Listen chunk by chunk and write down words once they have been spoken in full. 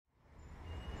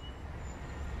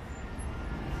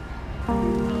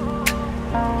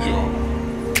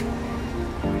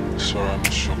Sorry I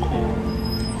missed your call.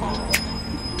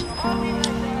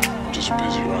 I'm just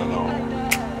busy right now.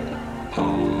 Well,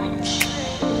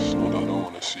 I don't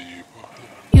wanna see you,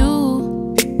 but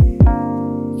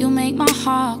You make my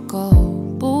heart go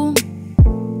boom.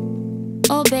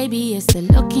 Oh baby, it's the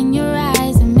look in your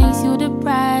eyes that makes you the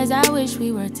prize. I wish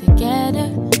we were together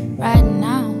right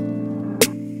now.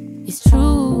 It's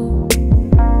true.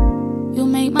 You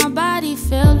make my body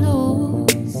feel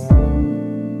loose.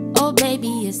 Oh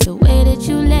baby, it's the way that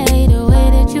you lay, the way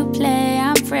that you play.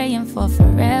 I'm praying for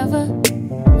forever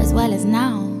as well as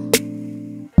now.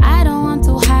 I don't want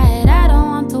to hide, I don't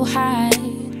want to hide.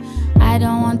 I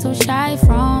don't want to shy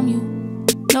from you.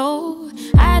 No,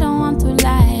 I don't want to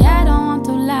lie, I don't want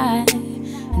to lie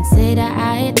and say that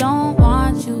I don't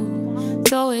want you.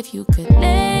 So if you could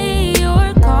lay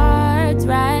your cards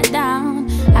right down,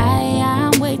 I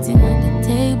am waiting at the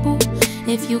table.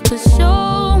 If you could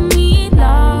show me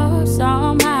love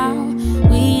somehow,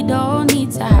 we don't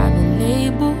need to have a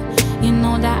label. You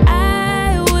know that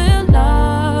I will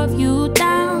love you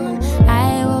down.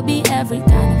 I will be every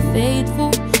kind of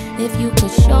faithful. If you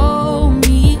could show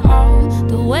me all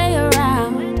the way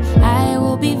around, I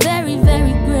will be very,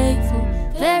 very grateful.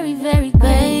 Very, very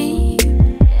grateful.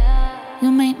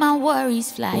 You make my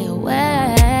worries fly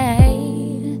away.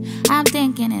 I'm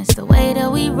thinking it's the way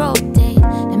that we rotate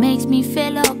that makes me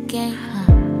feel okay,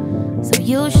 So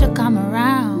you should come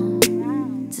around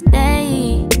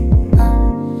today.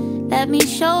 Let me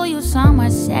show you somewhere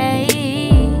safe.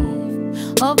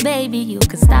 Oh baby, you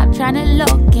can stop trying to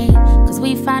locate, cause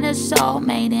we found a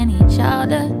soulmate in each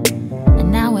other,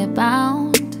 and now we're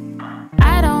bound.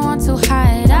 I don't want to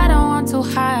hide, I don't want to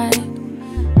hide.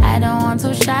 I don't want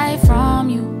to shy from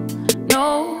you.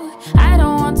 No, I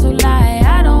don't want to lie,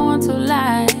 I don't want to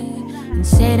lie and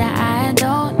say that I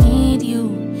don't need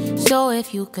you. So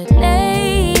if you could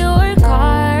lay your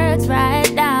cards right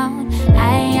down,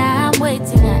 I am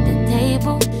waiting at the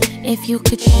table. If you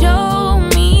could show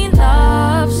me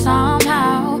love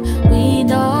somehow, we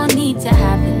don't need to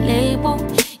have a label.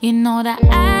 You know that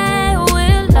I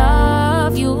will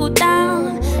love you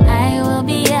down. I will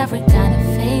be every kind of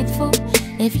faithful.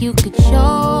 If you could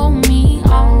show me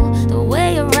all the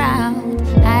way around,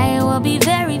 I will be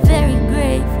very, very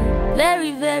grateful.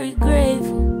 Very, very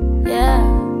grateful, yeah.